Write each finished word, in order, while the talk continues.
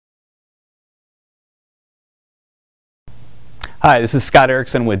Hi, this is Scott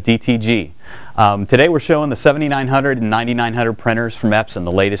Erickson with DTG. Today we're showing the 7900 and 9900 printers from Epson,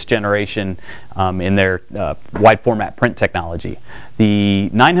 the latest generation in their wide format print technology. The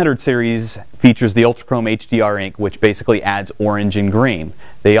 900 series features the Ultrachrome HDR ink, which basically adds orange and green.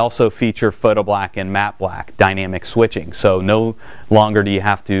 They also feature photo black and matte black dynamic switching, so no longer do you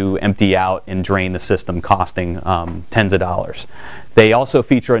have to empty out and drain the system, costing tens of dollars. They also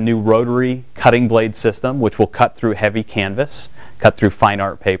feature a new rotary cutting blade system, which will cut through heavy canvas, cut through fine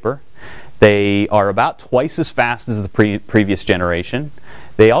art paper. They are about twice as fast as the previous generation.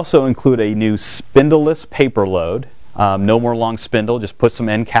 They also include a new spindleless paper load. No more long spindle, just put some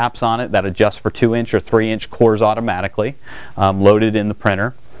end caps on it that adjust for 2-inch or 3-inch cores automatically, loaded in the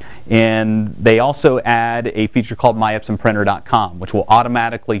printer. And they also add a feature called myepsonprinter.com, which will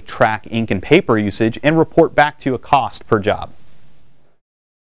automatically track ink and paper usage and report back to you a cost per job.